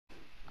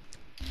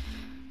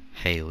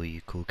Hey all you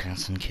cool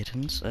cats and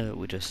kittens,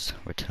 we're just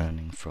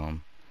returning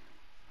from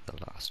The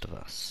Last of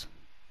Us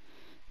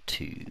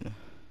to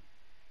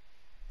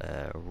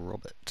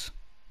Robert,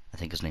 I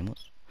think his name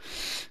was.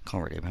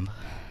 Can't really remember.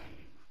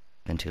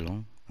 Been too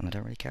long, and I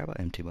don't really care about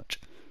him too much.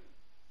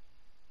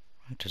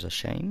 Which is a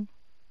shame.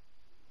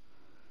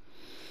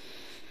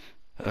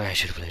 Oh, I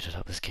should have loaded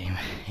up this game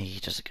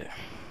ages ago.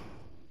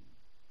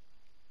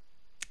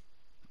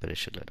 But it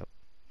should load up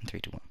in 3,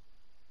 2, 1.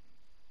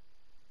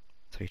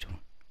 3, 2, 1.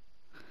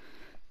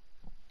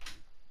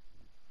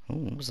 Oh,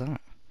 what was that? I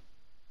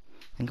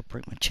think I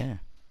broke my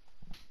chair.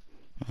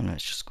 Oh no,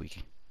 it's just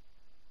squeaky.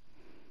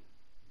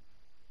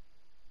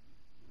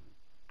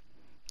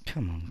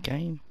 Come on,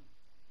 game.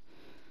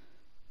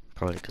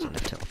 Probably because I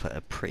left it off at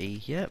a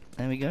pretty... Yep,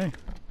 there we go.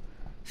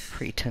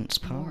 Pretty tense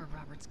part. More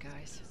Robert's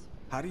guys.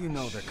 How do you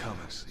know they're coming?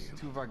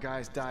 Two of our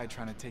guys died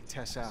trying to take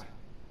Tess out.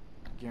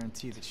 I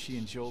guarantee that she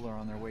and Joel are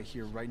on their way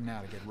here right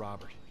now to get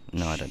Robert.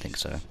 No, I don't think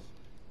so.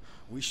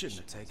 We shouldn't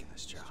have taken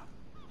this job.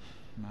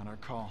 Not our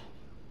call.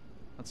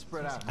 Let's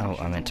spread out. Oh,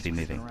 I'm meant to be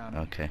moving.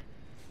 Okay.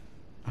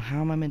 How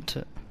am I meant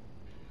to...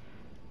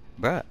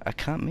 Bruh, I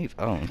can't move.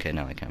 Oh, okay,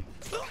 now I can.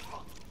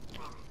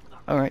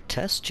 Alright,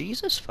 Tess,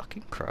 Jesus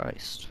fucking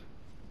Christ.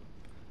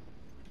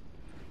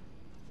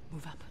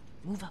 Move up.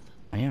 Move up.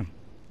 I am.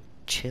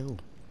 Chill.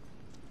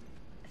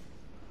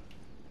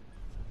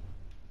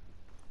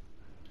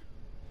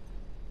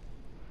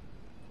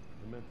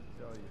 I meant to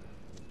tell you,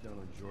 I was down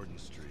on Jordan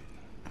Street.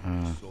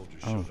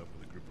 Soldiers showed up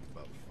with a group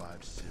of about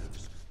 5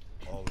 civs.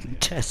 All in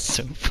Tess,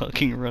 don't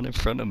fucking run in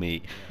front of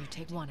me. You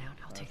take one out,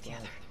 I'll take the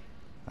other.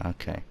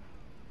 Okay. I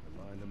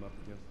lined them up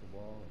against the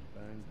wall and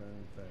bang,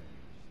 bang, bang.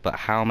 But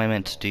how am I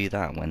meant to do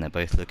that when they're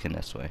both looking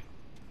this way?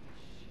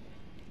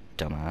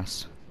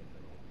 Dumbass.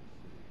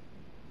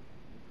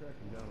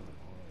 Cracking down on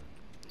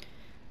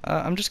the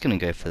hard. I'm just gonna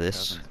go for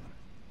this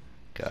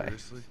guy.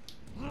 Seriously?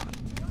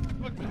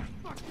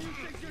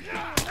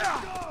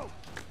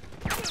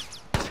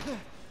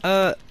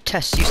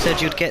 Tess, you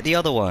said you'd get the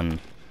other one.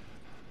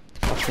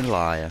 Fucking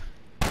liar.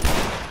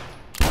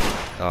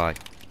 Oh, I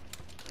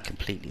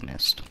completely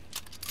missed.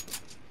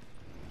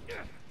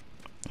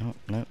 Oh,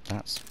 no,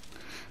 that's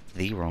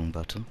the wrong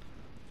button.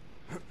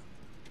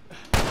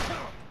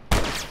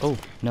 Oh,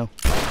 no.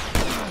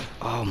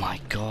 Oh my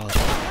god.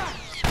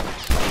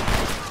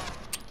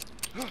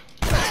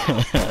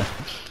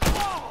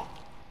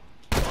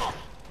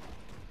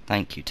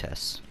 Thank you,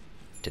 Tess.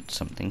 Did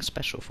something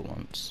special for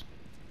once.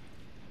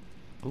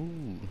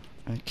 Ooh,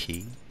 a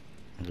key.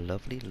 A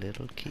lovely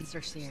little key.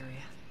 Search the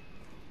area.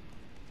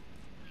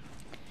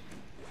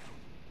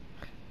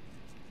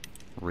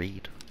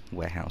 Read.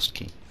 Warehouse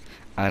key.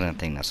 I don't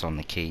think that's on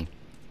the key.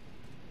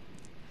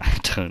 I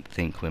don't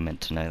think we're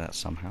meant to know that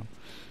somehow.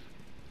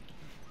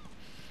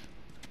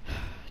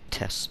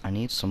 Tess, I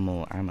need some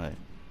more ammo.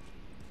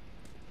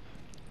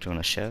 Do you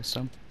want to share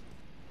some?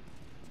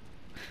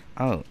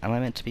 Oh, am I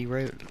meant to be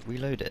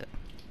reload it?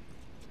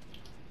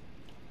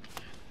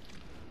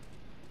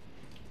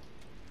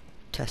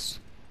 Tess,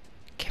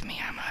 give me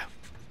ammo.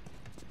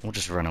 Or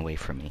just run away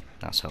from me.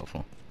 That's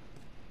helpful.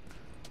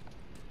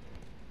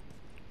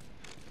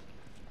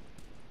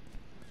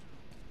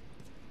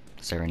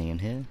 Is there any in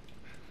here?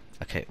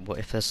 Okay, what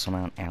if there's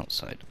some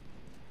outside?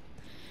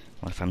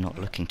 What if I'm not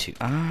looking to...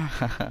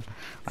 Ah!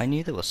 I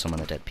knew there was some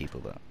of the dead people,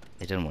 but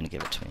they didn't want to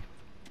give it to me.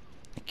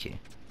 Thank you.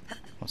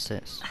 What's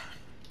this?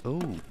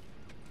 Ooh!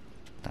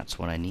 That's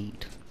what I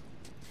need.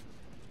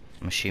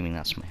 I'm assuming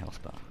that's my health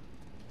bar.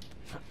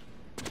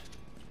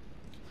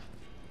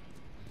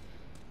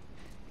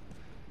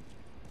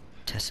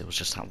 Tess, it was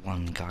just that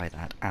one guy that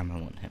had ammo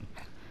on him.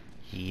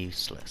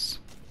 Useless.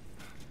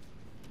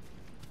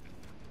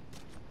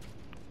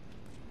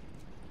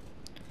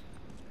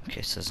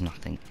 Okay, so there's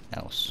nothing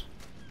else,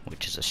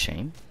 which is a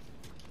shame.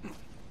 Hey,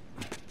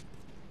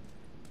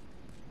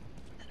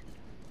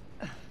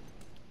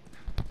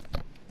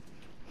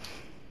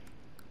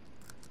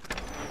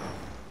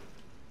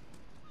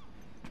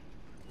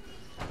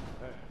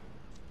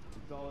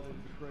 consolidated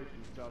the crates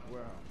in the south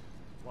warehouse.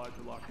 Supplies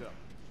are locked up.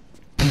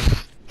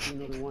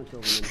 Another once over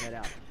and then head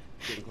out.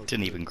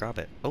 Didn't even grab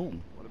it. Oh,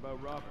 What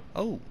about Robert?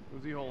 oh,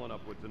 Who's he holing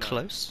up with tonight?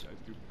 close. Guy's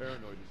too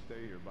paranoid to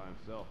stay here by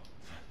himself.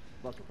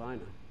 Luck if I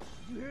know.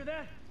 You hear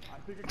that? I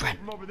think it Run.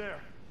 came from over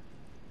there.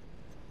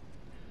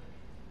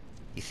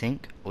 You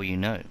think, or you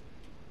know?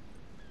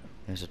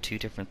 Those are two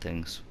different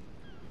things.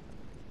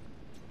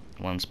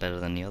 One's better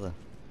than the other.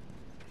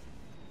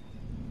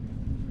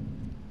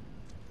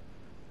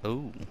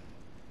 Oh.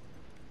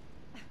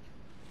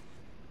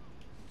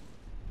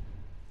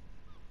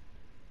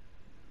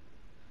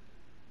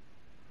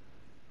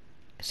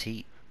 Is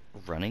he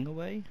running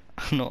away?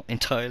 I'm not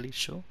entirely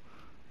sure.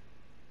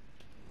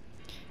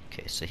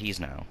 Okay, so he's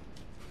now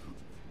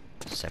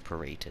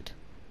separated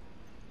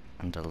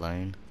and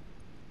alone.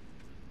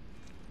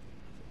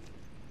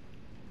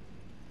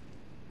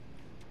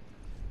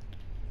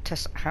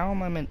 Tess, how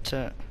am I meant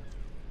to...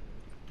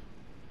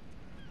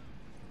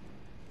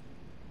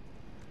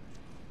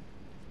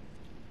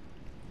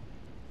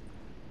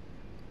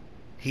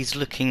 He's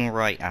looking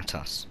right at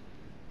us.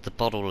 The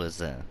bottle is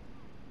there.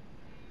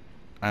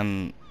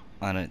 I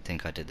don't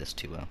think I did this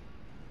too well.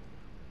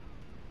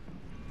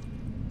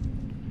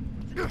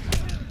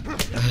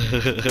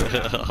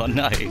 Oh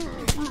no!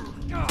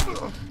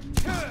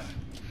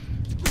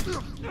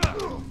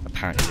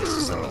 Apparently this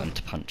is the button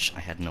to punch. I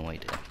had no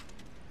idea.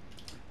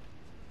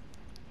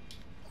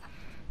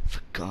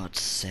 For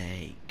God's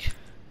sake.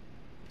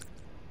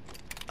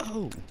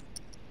 Oh!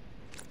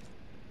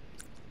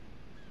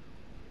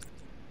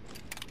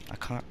 I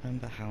can't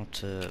remember how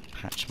to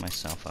patch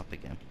myself up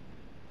again.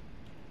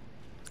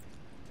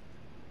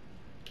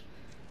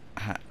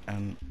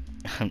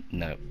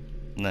 No.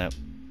 No.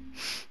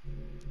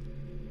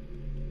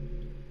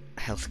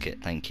 Health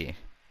kit, thank you.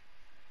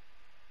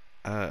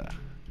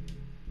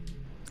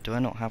 Do I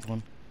not have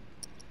one?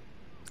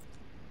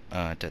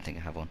 I don't think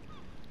I have one.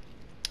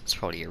 It's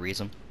probably a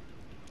reason.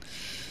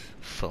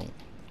 Full.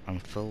 I'm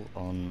full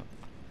on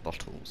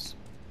bottles.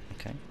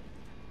 Okay.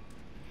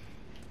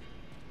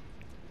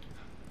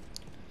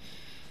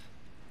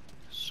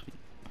 Sweet.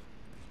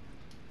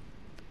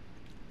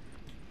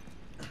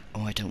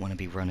 Oh, I don't want to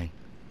be running.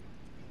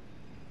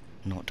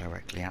 Not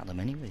directly at them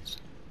anyways.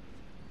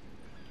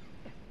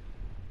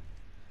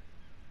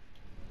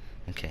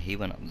 Okay, he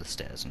went up the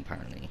stairs and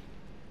apparently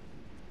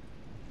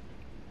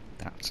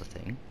that's a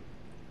thing.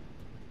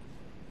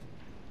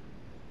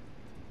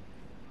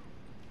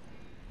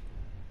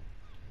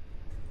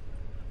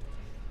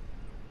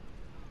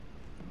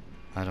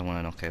 I don't want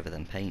to knock over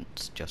them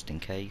paints, just in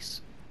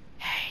case.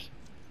 Hey!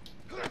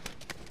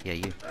 Yeah,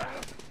 you.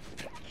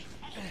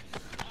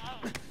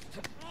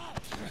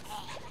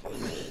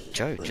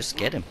 Joe, just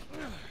get him.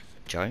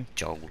 Joel.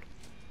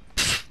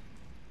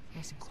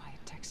 Nice and quiet,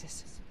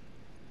 Texas.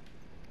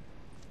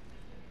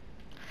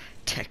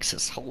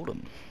 Texas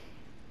Hold'em.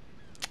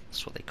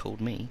 That's what they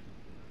called me.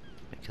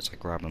 Because I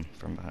grab them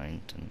from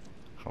behind and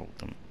hold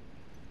them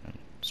and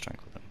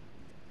strangle them.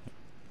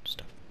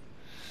 Stuff.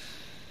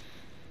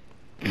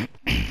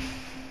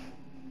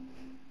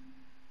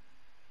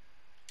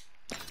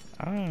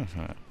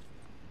 Uh-huh.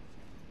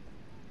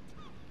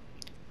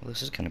 Well,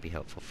 this is going to be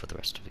helpful for the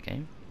rest of the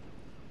game.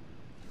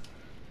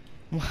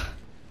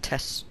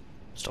 Tess,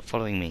 stop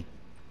following me.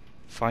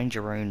 Find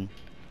your own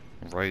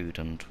road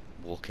and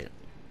walk it.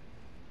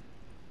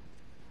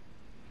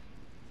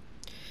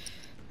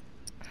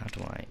 How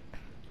do I...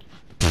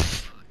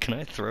 Can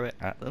I throw it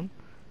at them?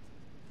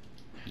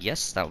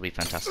 Yes, that would be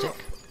fantastic.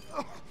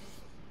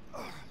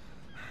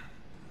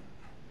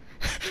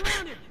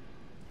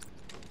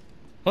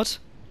 What?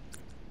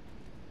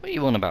 What are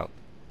you on about?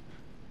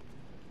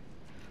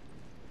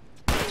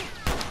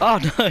 Oh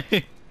no!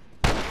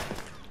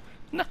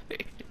 No!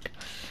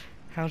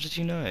 How did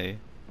you know?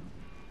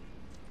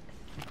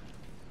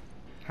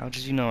 How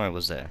did you know I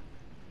was there?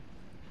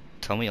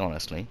 Tell me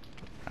honestly,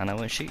 and I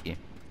won't shoot you.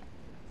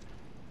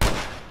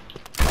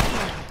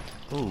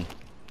 Ooh,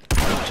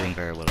 I'm not doing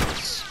very well at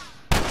this.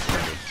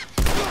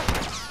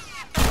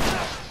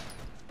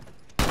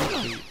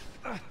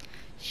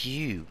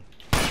 You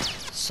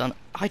son,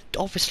 I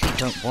obviously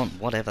don't want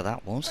whatever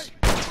that was.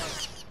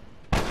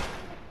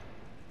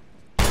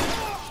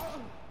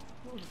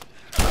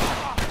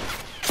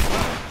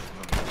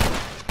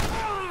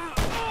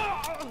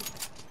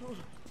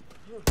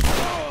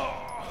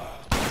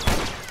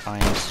 I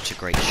am such a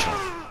great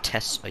shot.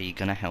 Tess, are you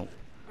gonna help?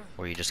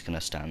 Or are you just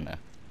gonna stand there?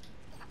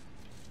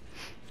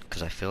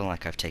 Because I feel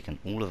like I've taken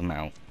all of them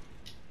out,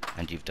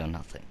 and you've done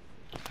nothing.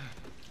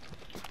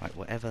 Right,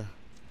 whatever.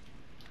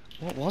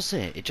 What was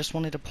it? It just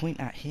wanted to point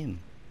at him,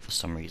 for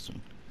some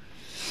reason.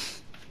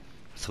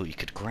 I thought you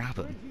could grab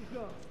him.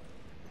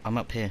 I'm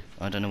up here.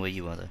 I don't know where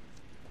you are, though.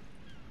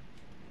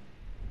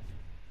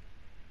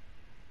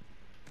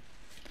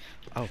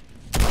 Oh.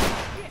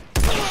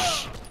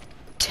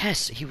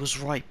 Tess, he was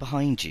right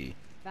behind you.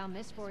 Found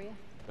this for you.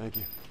 Thank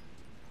you.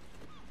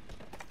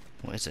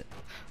 What is it?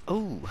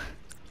 Oh!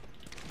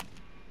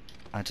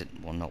 I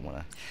didn't not want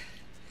to.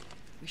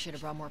 We should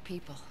have brought more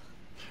people.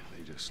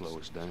 They just slow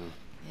us down.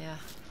 Yeah,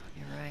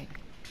 you're right.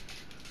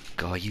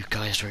 God, you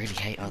guys really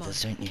hate Come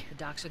others, on. don't you? The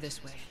docks are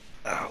this way.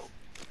 Oh.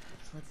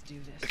 Let's do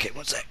this. Okay,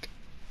 one sec.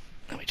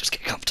 Let me just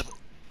get comfortable.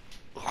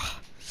 Ugh.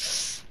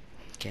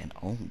 Getting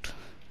old.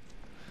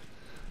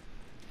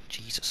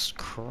 Jesus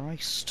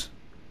Christ.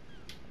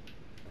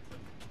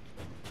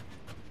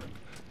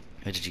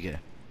 Where did you go?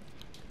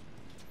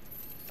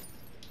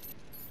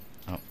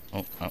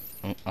 Oh,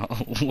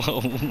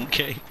 whoa,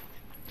 okay.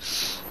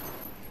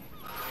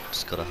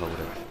 Just gotta hold it.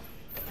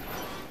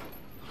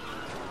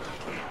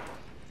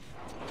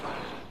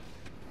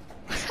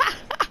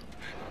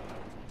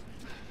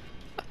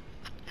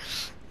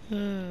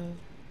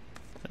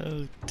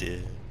 Oh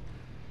dear.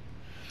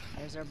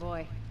 There's our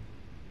boy.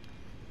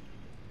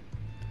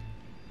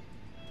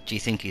 Do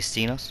you think he's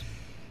seen us?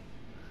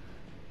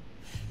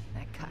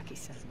 That cocky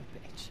son of a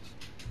bitch.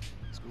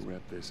 Let's go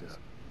wrap this up.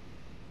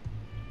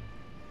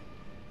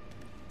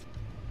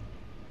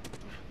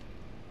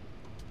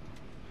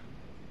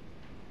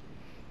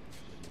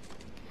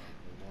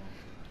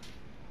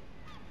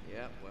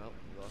 Yeah, well,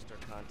 we lost our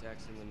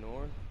contacts in the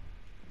north.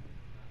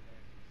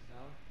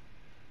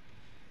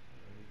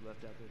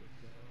 Left out there to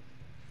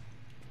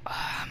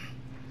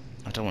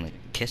I don't want to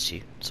kiss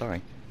you.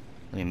 Sorry.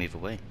 Let me move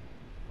away.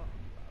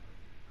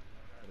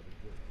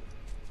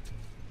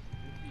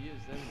 If he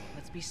is, then what?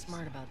 Let's be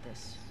smart about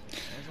this.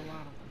 There's a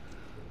lot of them.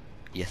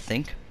 You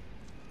think?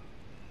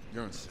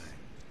 You're insane.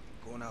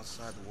 Going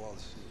outside the wall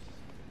is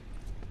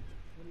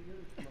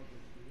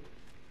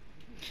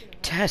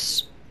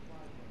Tess!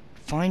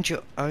 Find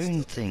your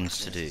own things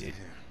to do.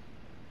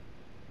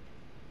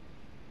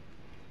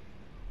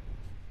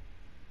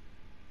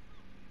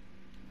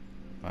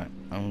 Right,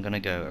 I'm gonna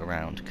go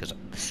around because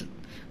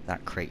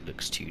that crate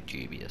looks too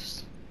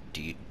dubious.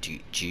 Dubious?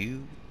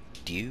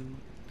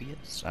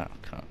 Oh,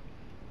 can't.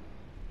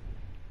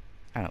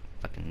 I don't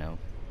fucking know.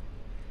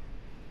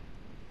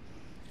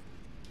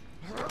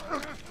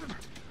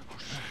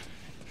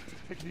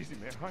 Take it easy,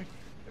 man, alright?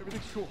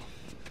 Everything's cool.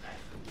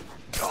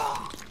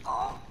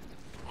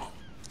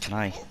 Can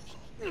I?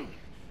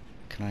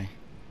 Can I?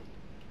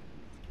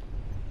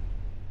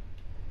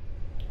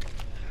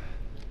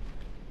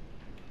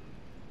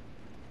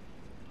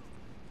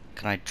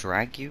 Can I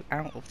drag you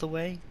out of the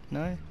way?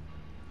 No?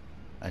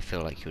 I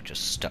feel like you're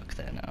just stuck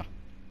there now.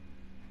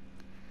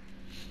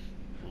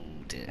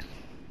 Oh dear.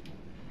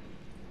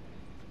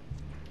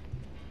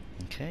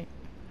 Okay.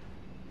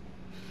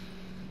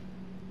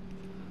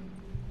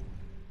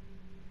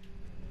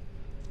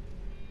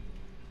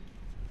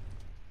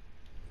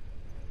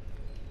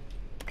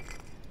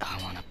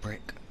 I want a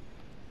brick.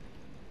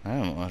 I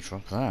don't want to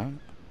drop that.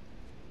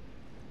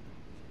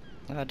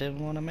 I didn't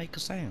want to make a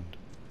sound.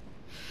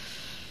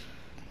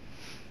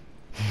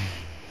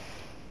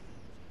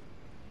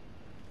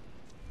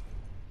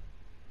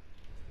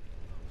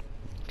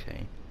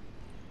 Okay.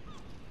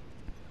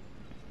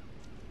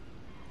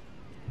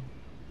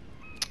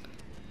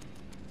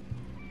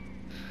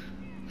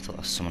 I thought there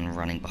was someone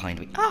running behind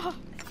me. Ah!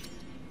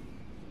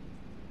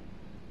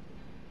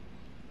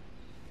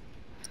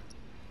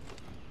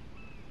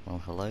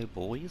 Well, hello,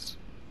 boys.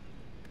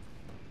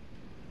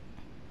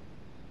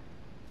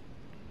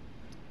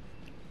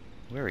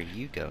 Where are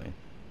you going?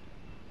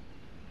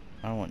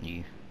 I want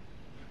you.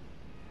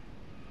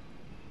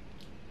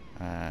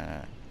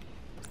 I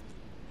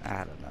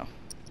don't know.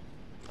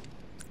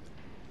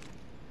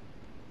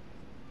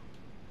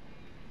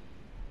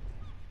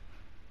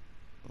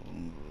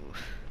 Ooh.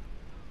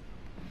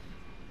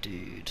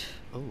 Dude.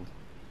 Oh.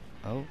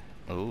 Oh.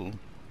 Oh.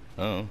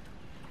 Oh.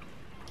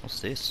 What's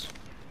this?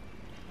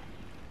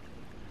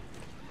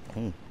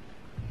 Oh.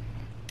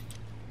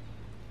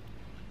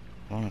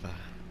 One of a...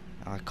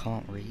 I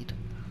can't read.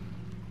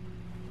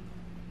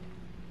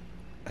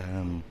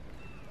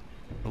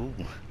 Oh.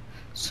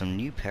 Some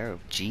new pair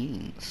of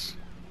jeans.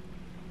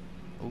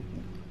 Oh.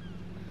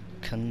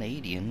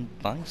 Canadian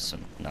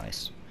bison.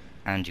 Nice.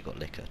 And you got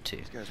liquor too.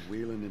 This guy's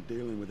wheeling and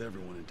dealing with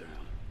everyone in town.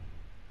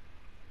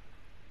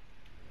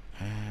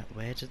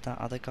 Where did that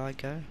other guy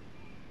go?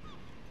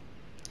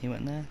 He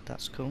went there?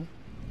 That's cool.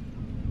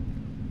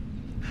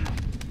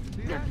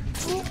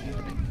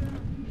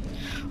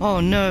 Oh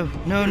no!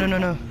 No, no, no,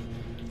 no!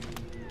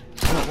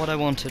 It's not what I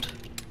wanted.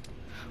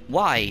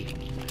 Why?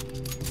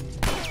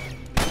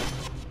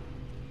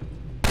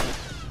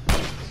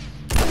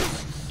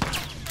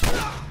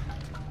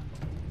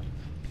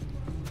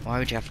 Why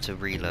would you have to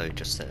reload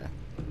just there?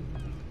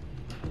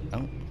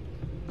 Oh.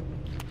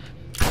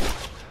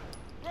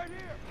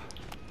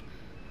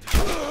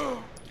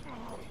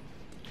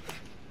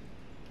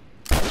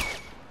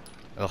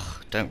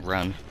 Ugh, don't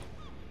run.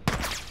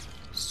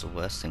 It's the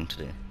worst thing to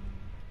do.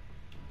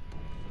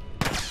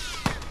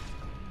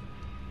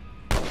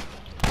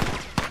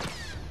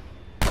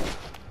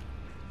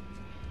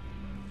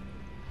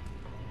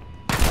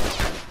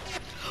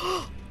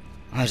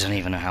 I don't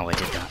even know how I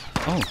did that.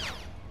 Oh!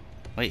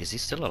 Wait, is he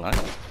still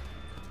alive?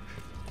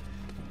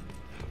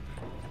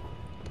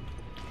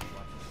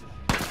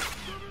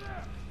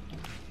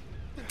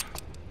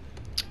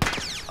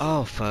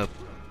 Oh, for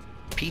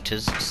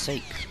Peter's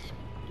sake.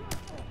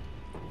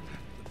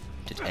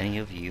 Did any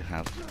of you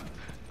have...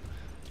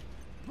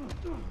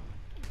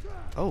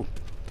 Oh!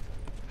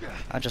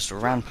 I just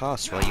ran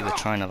past while you were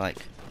trying to, like...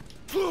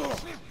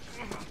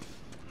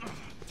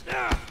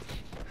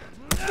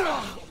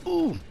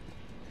 Ooh!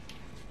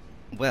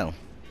 Well,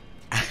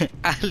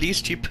 at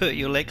least you put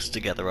your legs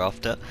together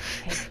after.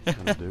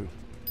 Gonna do.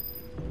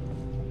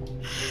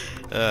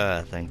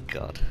 Thank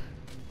God.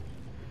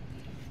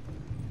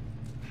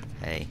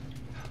 Hey.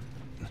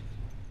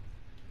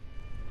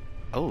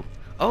 Oh!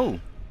 Oh!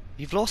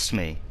 You've lost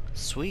me!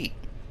 Sweet.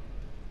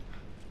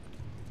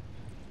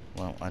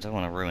 Well, I don't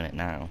want to ruin it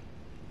now.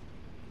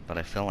 But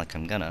I feel like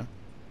I'm gonna.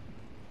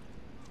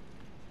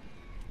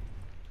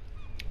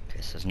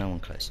 Okay, so there's no one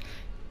close.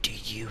 Do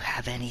you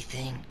have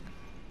anything?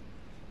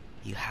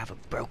 You have a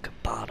broken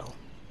bottle.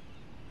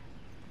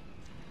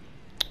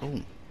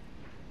 Oh.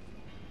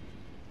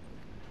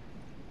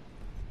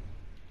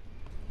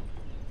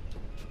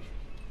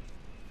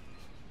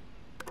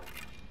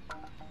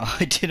 Oh,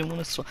 I didn't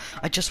want to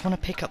I just want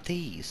to pick up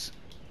these.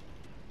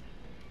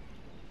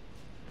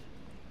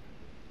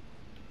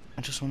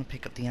 I just want to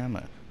pick up the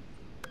ammo.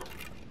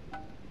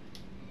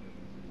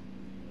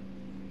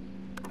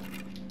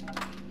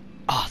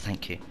 Oh,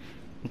 thank you.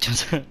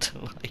 Just had to,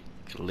 like,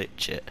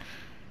 glitch it.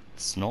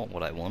 It's not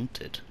what I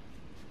wanted.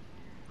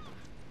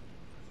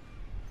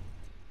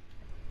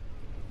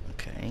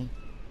 Okay.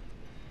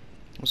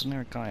 Wasn't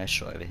there a guy I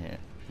shot over here?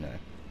 No.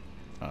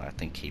 Oh, I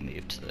think he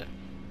moved to the...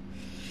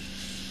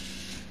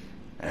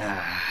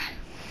 Ah.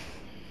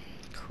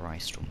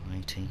 Christ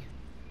almighty.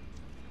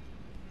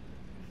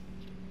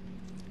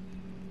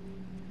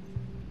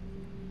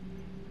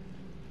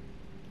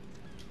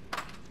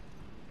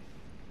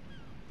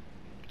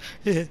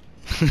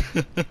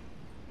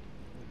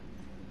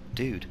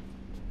 Dude.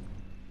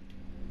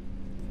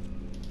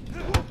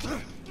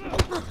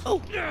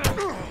 Oh!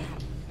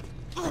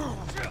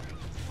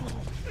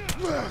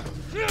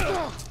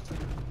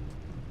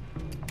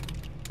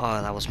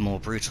 Oh, that was more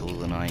brutal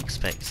than I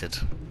expected.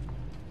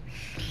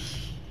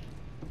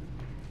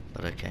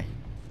 But okay.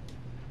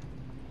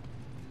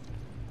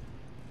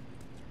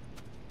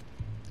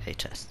 Hey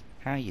Tess,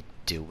 how you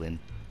doing?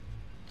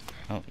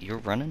 Oh, you're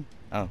running?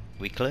 Oh,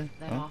 we clear?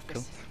 That Oh, office.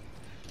 cool.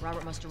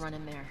 Robert must have run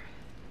in there.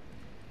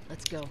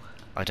 Let's go.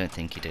 I don't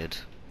think he did.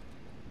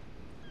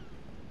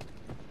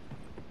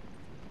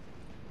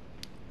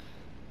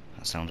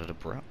 That sounded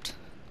abrupt.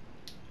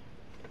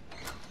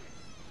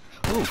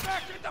 Ooh! You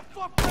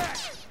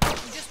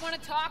just want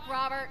to talk,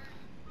 Robert.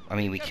 I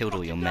mean, we killed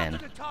all your men.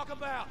 Put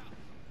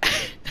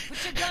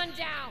your gun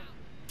down.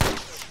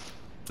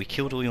 We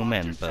killed all your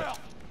men, but...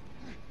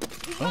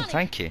 Oh,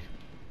 thank you.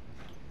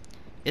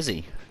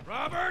 Izzy.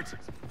 Robert!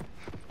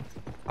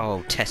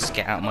 Oh, Tess,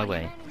 get out of my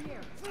way.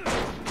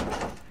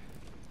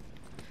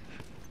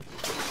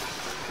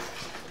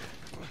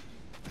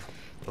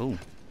 Oh,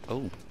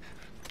 oh.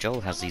 Joel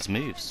has these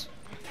moves.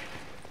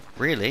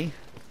 Really?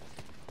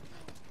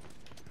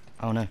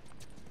 Oh no.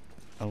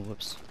 Oh,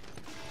 whoops.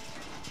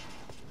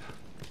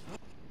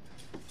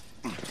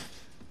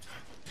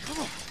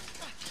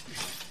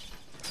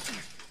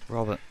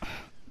 Robert,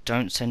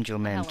 don't send your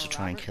men to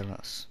try and kill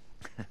us.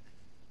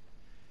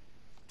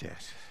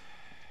 Tess.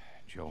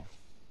 Joel.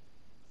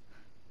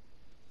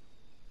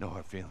 No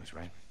hard feelings,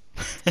 right?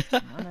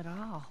 None at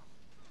all.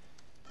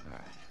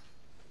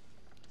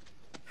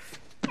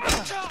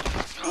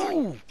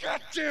 Oh,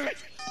 God damn it!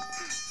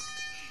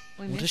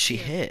 What does she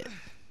hit?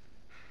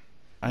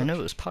 I know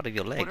it was part of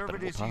your leg, Whatever but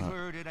it what is you part?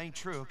 heard, it ain't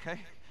true, okay?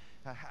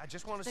 I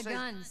just want to The say...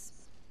 guns.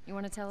 You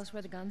want to tell us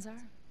where the guns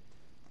are?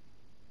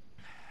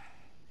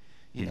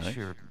 Yeah, No.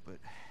 sure, but...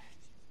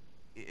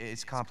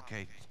 It's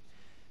complicated.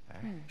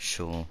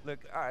 Sure. Look,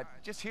 alright,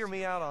 just hear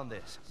me out on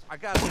this. I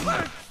got...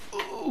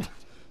 Ooh!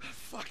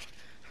 Fuck!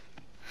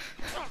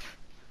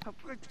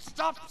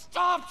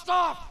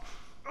 Stop!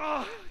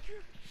 Ugh.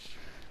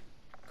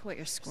 Quit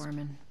your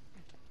squirming.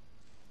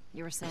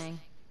 You were saying?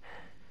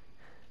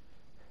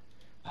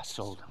 I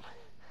sold him.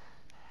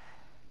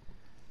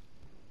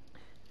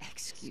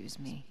 Excuse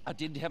me. I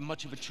didn't have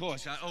much of a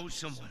choice. I owed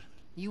someone.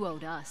 You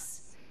owed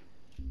us.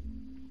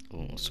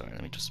 Oh, sorry,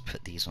 let me just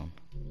put these on.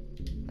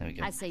 There we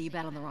go. I say you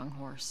bet on the wrong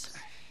horse.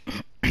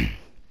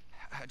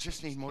 I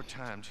just need more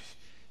time. Just,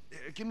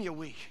 give me a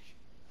week.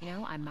 You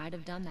know, I might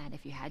have done that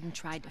if you hadn't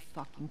tried to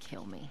fucking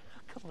kill me.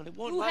 Come on, it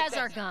won't Who like has that.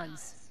 our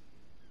guns?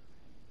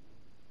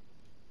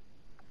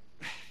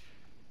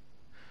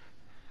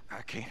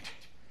 I can't.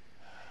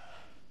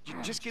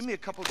 Just give me a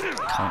couple days.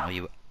 Can't are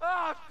you?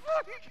 Ah,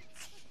 fuck!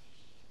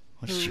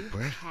 What did you Who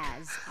break?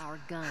 has our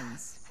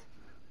guns?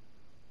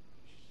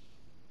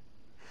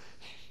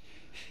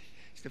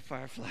 It's the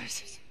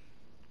Fireflies.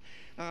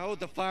 I owed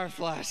the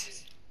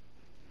Fireflies.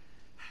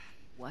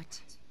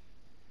 What?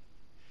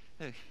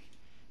 Look,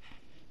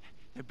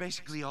 they're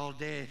basically all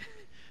dead.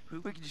 We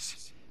can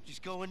just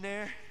go in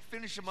there,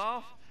 finish them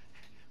off.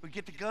 We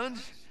get the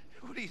guns.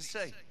 What do you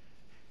say?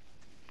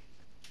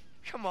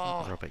 Come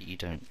on. Robert, you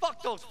don't.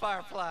 Fuck those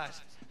Fireflies.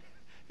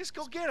 Just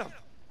go get them.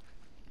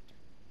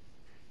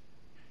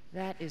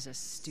 That is a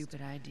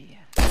stupid idea.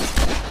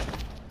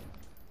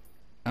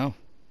 Oh.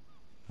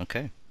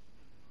 Okay.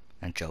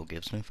 And Joel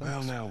gives no fucks.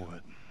 Well, now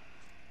what?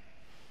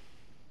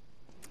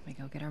 We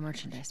go get our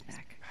merchandise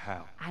back.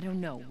 How? I don't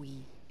know.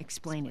 We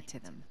explain it to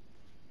them.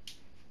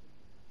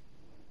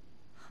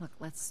 Look,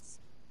 let's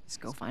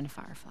go find a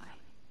Firefly.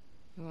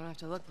 You won't have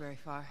to look very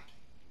far.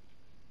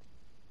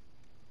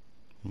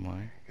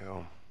 Why?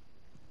 Go.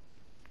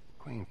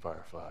 Queen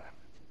Firefly.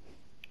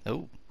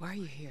 Oh. Why are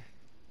you here?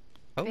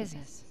 Oh.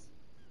 Business.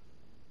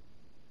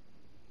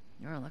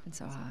 You're looking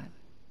so hot.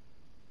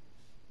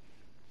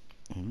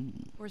 Ooh.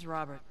 Where's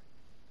Robert?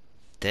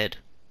 Dead.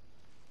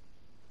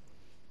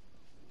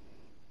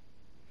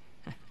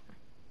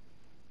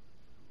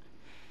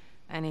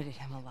 I needed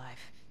him alive.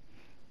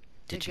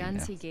 Did The you guns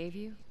know? he gave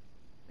you,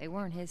 they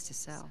weren't his to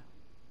sell.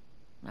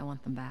 I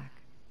want them back.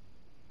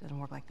 Doesn't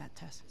work like that,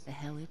 Tess. The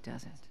hell it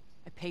doesn't.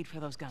 I paid for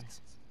those guns.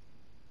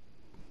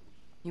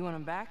 You want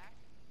them back?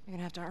 You're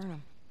gonna have to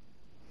earn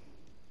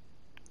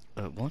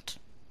them. What?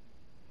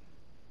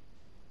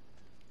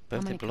 How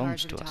Birthday many belongs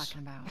cards are to we us.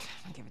 talking about?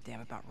 I don't give a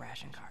damn about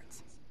ration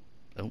cards.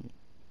 Oh.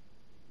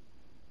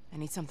 I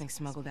need something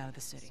smuggled out of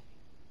the city.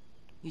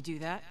 You do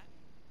that,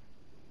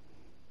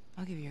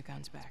 I'll give you your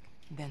guns back,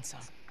 then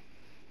some.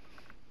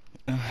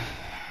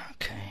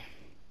 Okay.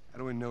 How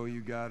do we know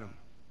you got them?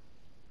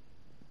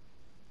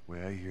 Well,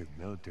 I hear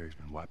the military's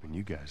been wiping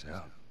you guys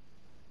out.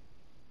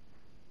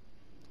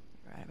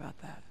 You're right about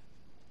that.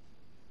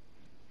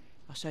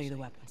 I'll show you the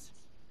weapons.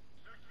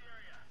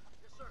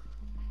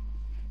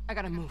 I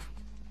gotta move.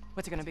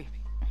 What's it gonna be?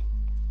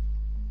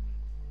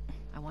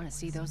 I want to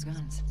see those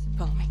guns.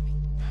 Follow me.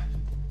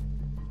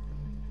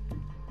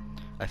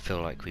 I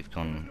feel like we've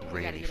gone We gotta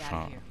really get out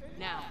far of here.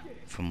 Now.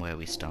 from where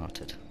we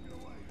started.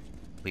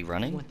 We You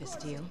running? want this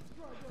deal?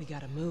 We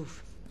gotta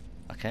move.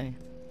 Okay.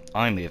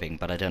 I'm moving,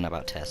 but I don't know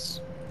about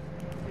Tess.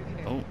 Through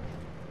here. Oh,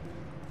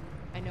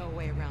 I know a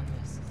way around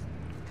this.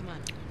 Come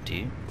on. do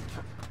you?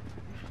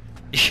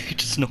 You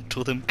just knocked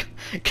all them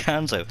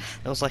cans over.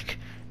 That was like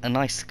a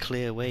nice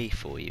clear way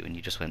for you, and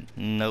you just went,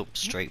 nope,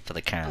 straight for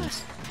the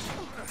cans.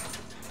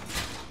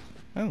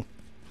 Oh.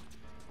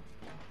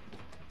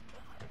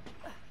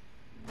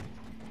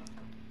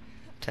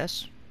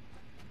 Tess?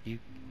 You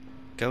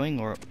going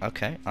or...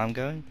 Okay, I'm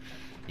going.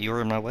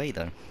 You're in my way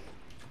though.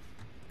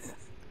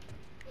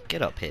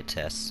 Get up here,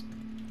 Tess.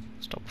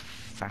 Stop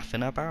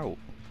faffing about.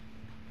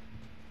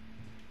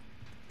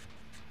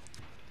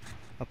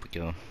 Up we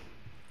go.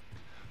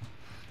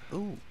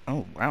 Ooh,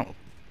 oh wow.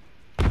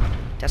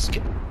 Tess,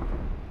 get...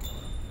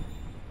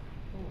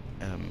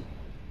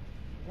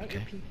 Right,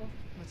 your Okay. people?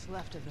 What's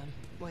left of them?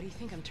 Why do you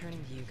think I'm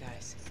turning to you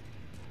guys?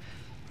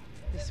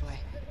 This way.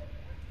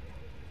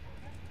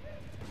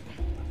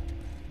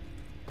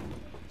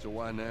 So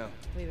why now?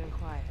 We've been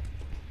quiet.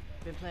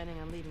 Been planning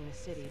on leaving the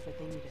city, but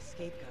they need a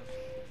scapegoat.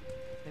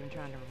 They've been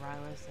trying to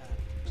rile us up.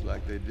 Looks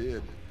like they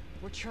did.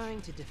 We're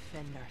trying to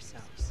defend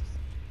ourselves.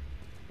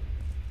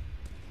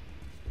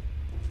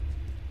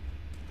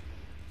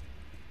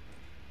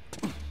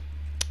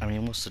 I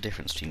mean, what's the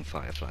difference between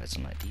Fireflies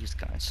and like these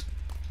guys?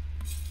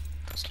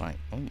 That's like,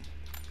 oh,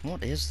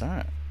 what is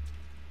that?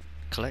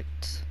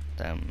 Collect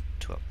them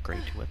to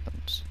upgrade your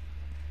weapons.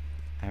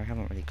 I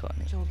haven't really got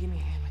any. Joel, give me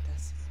a hand with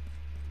this.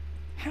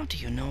 How do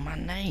you know my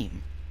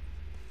name?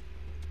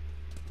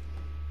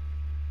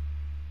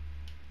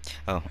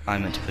 Oh, I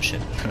meant to push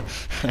it.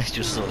 I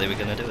just thought they were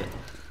gonna do it.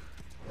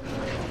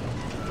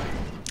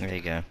 There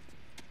you go.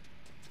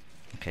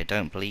 Okay,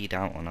 don't bleed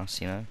out on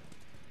us, you know.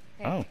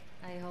 Hey, Oh.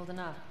 how you holding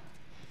up?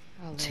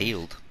 I'll It's live.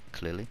 healed,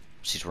 clearly.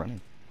 She's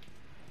running.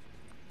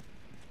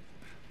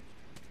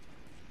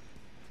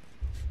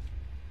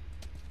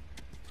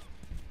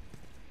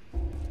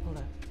 Hold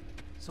up.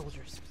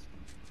 Soldiers.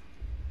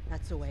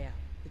 That's the way out.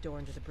 The door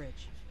under the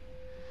bridge.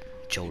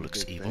 Joel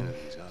looks Big evil. fan of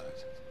these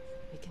odds.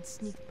 We can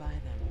sneak by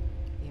them,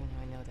 even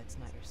though I know that's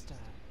not your style.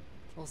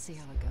 We'll see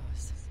how it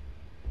goes.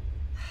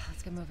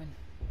 Let's get moving.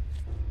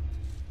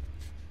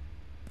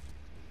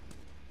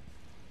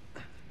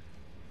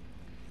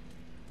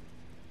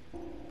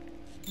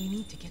 We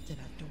need to get to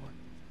that door.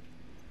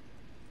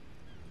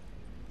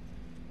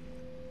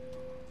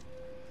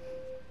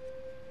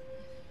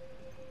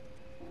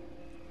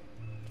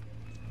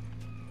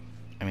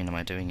 I mean, am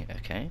I doing it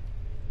okay?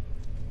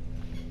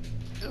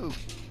 Ooh.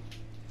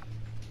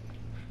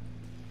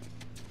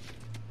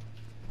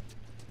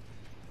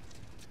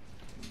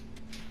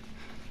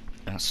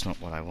 That's not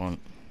what I want.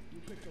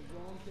 You picked the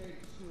wrong day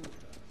to sue with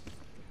us.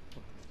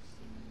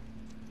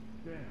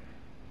 Damn.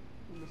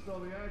 You missed all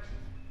the action.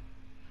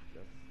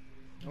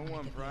 No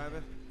one,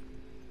 Private.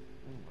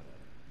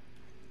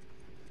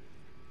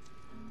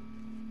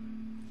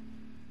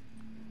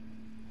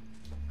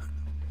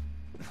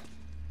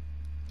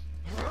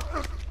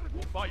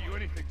 We'll buy you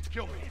anything to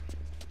kill me.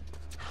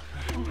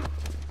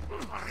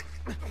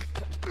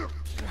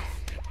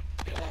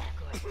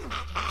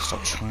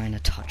 Stop trying to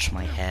touch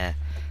my hair.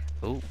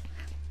 Oh,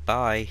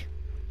 bye.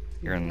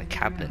 You're in the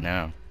cabinet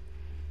now.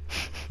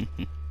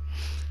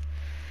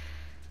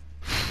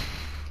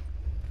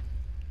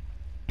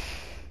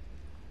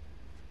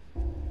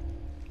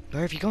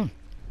 Where have you gone?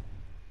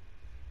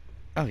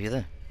 Oh, you're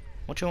there.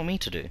 What do you want me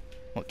to do?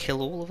 What,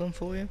 kill all of them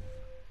for you?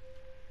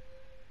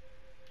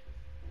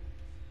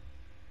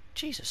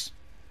 Jesus.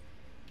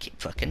 Keep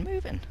fucking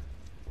moving.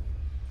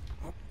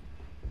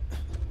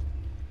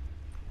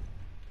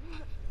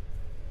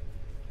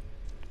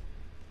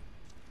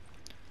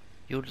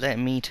 You'd let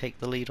me take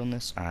the lead on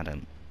this?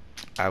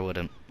 I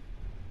wouldn't.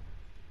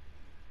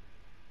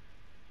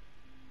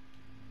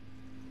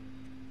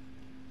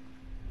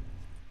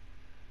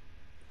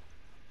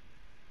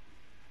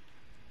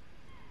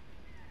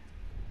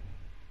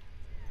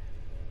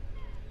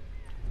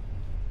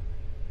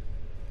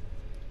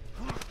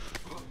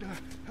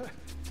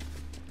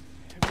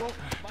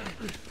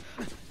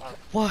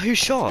 What? Who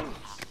shot?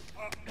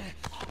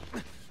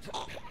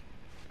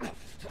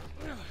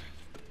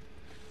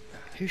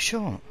 Who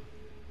shot?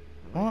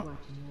 What?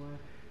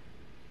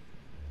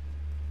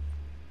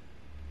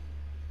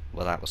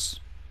 Well, that was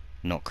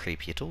not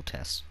creepy at all,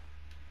 Tess.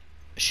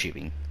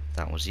 Assuming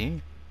that was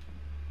you.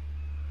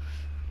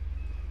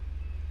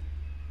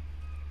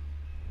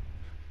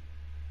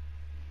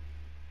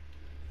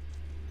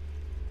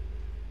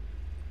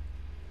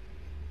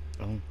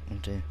 oh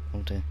dear, oh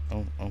dear,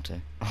 oh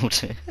dear, oh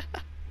dear.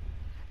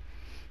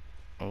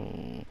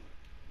 Oh.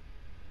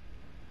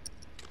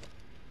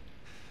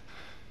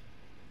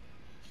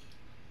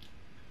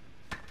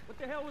 What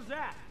the hell was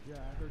that? Yeah,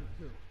 I heard it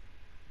too.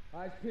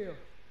 Eyes peeled.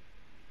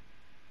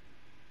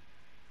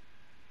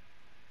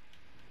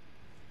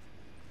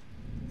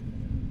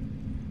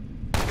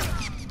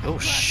 Oh,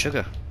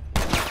 sugar.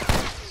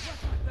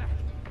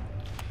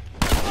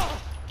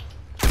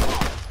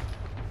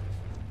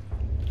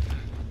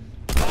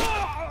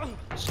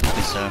 Excuse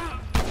me, sir.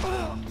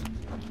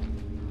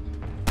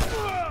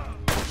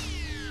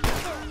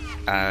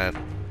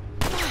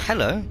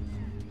 Hello?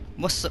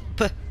 What's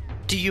the...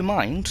 do you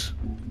mind?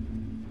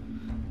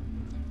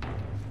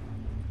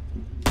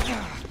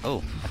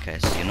 Oh, okay,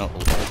 so you're not all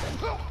dead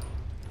then.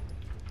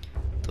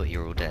 Thought you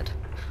were all dead.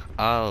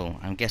 Oh,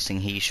 I'm guessing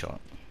he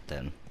shot,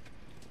 then.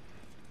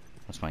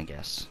 That's my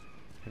guess.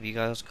 Have you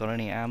guys got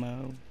any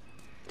ammo?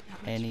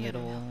 Any at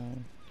all?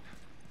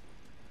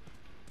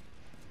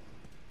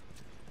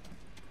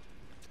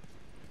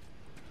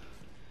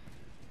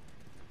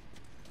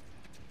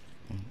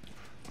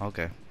 I'll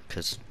go,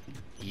 because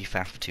you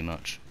faff too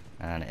much,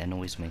 and it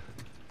annoys me.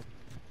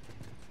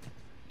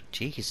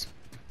 Jeez,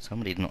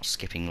 somebody's not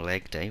skipping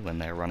leg day when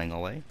they're running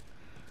away.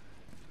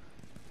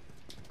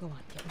 Go on,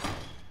 get me.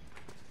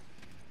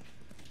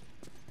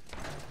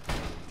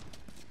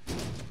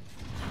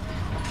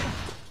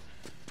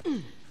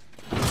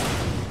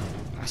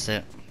 That's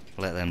it.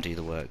 Let them do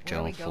the work,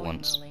 Joel, for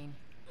once. Marlene?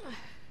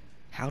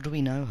 How do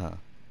we know her?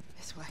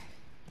 This way.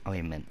 Oh,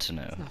 we meant to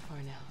know. It's not far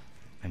now.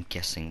 I'm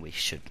guessing we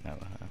should know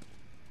her.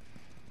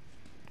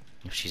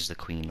 If she's the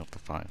queen of the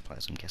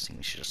Fireflies, I'm guessing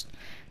we should just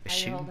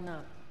assume. How you holding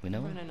up? We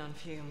know her? Running on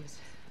fumes.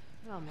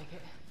 I'll make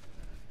it.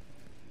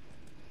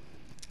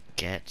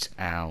 Get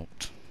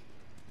out.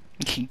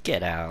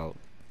 Get out.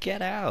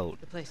 Get out.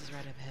 The place is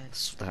right up ahead.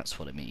 That's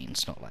what it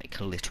means, not like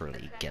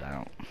literally get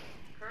out.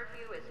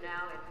 Curfew is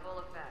now in full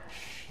effect.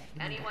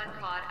 Anyone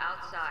caught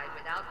outside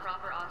without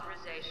proper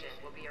authorization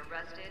will be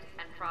arrested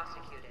and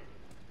prosecuted.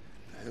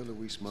 The hell are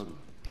we smuggling?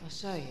 I'll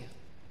show you.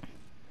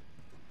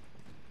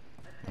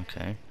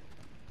 Okay.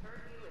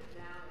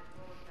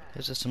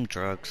 Is there some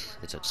drugs?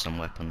 Is it some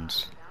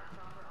weapons?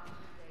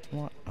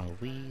 What are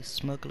we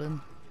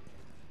smuggling?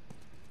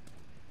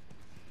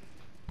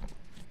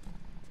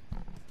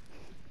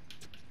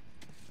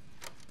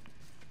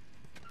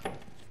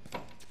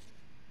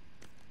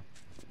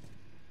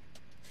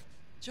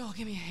 Joel,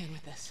 give me a hand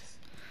with this.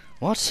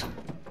 What?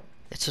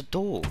 It's a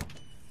door.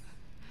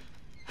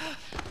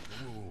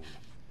 Whoa.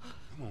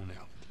 Come on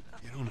now.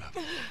 Get on up.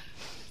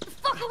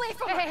 Fuck away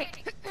from me!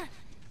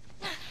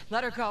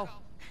 Let her go.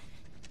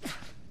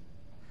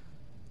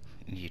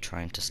 You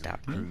trying to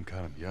stab me? Recruiting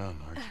kind of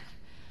young, aren't you?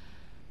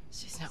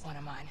 She's not one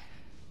of mine.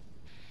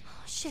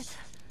 Oh, shit.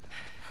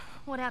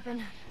 What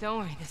happened? Don't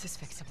worry, this is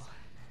fixable.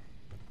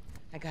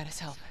 I got his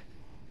help.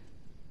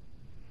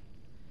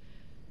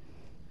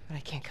 But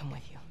I can't come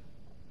with you.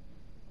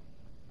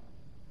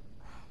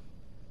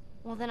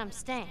 Well, then I'm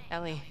staying.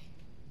 Ellie,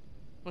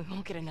 we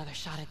won't get another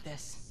shot at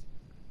this.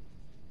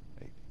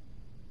 Hey,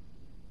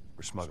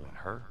 we're smuggling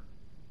her?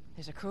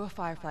 There's a crew of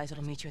Fireflies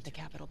that'll meet you at the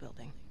Capitol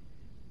building.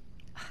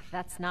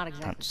 That's not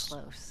exactly That's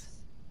close.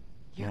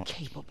 You're not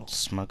capable.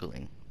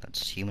 Smuggling.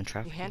 That's human You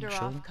trafficking, hand her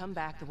surely? off, come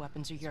back, the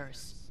weapons are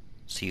yours.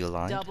 So you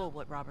lied? Double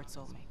what Robert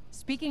sold me.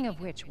 Speaking of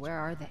which, where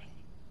are they?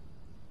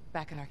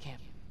 Back in our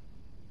camp.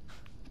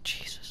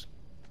 Jesus.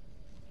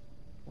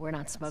 We're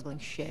not smuggling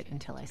shit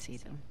until I see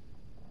them.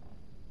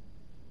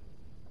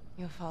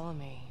 You'll follow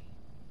me.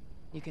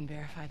 You can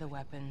verify the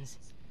weapons.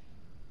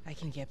 I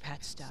can get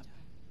patched up.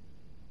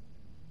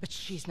 But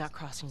she's not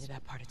crossing to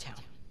that part of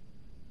town.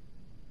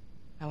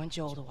 I want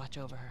Joel to watch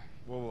over her.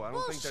 Whoa, I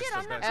don't think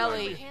that's the best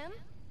Ellie. idea. Him?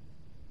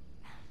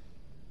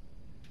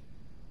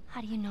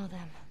 How do you know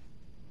them?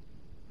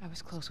 I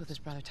was close with his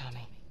brother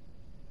Tommy.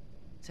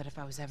 Said if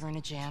I was ever in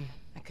a jam,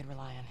 I could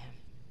rely on him.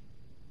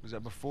 Was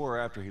that before or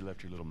after he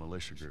left your little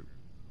militia group?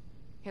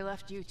 He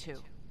left you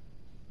too.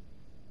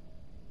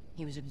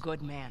 He was a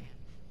good man.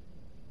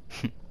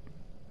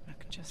 I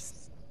could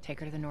just take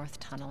her to the North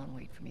Tunnel and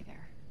wait for me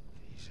there.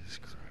 Jesus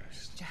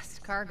Christ.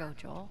 Just cargo,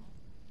 Joel.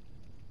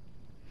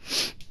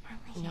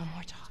 No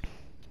more talk.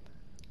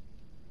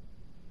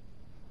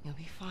 You'll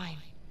be fine.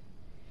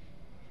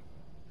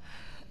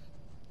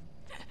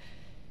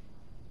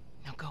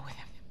 Now go with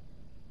him.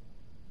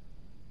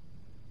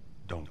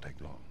 Don't take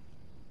long.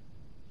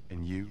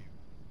 And you,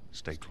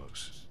 stay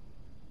close.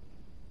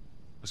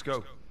 Let's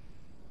go.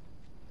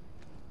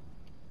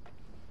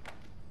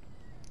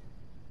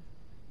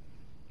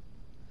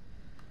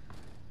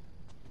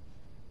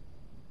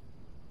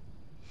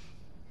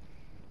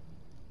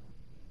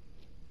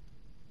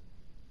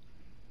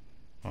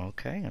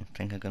 Okay, I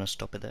think I'm gonna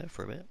stop it there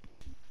for a bit.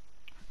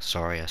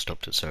 Sorry I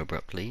stopped it so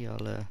abruptly.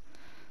 I'll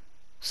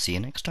see you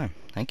next time.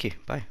 Thank you.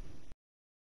 Bye.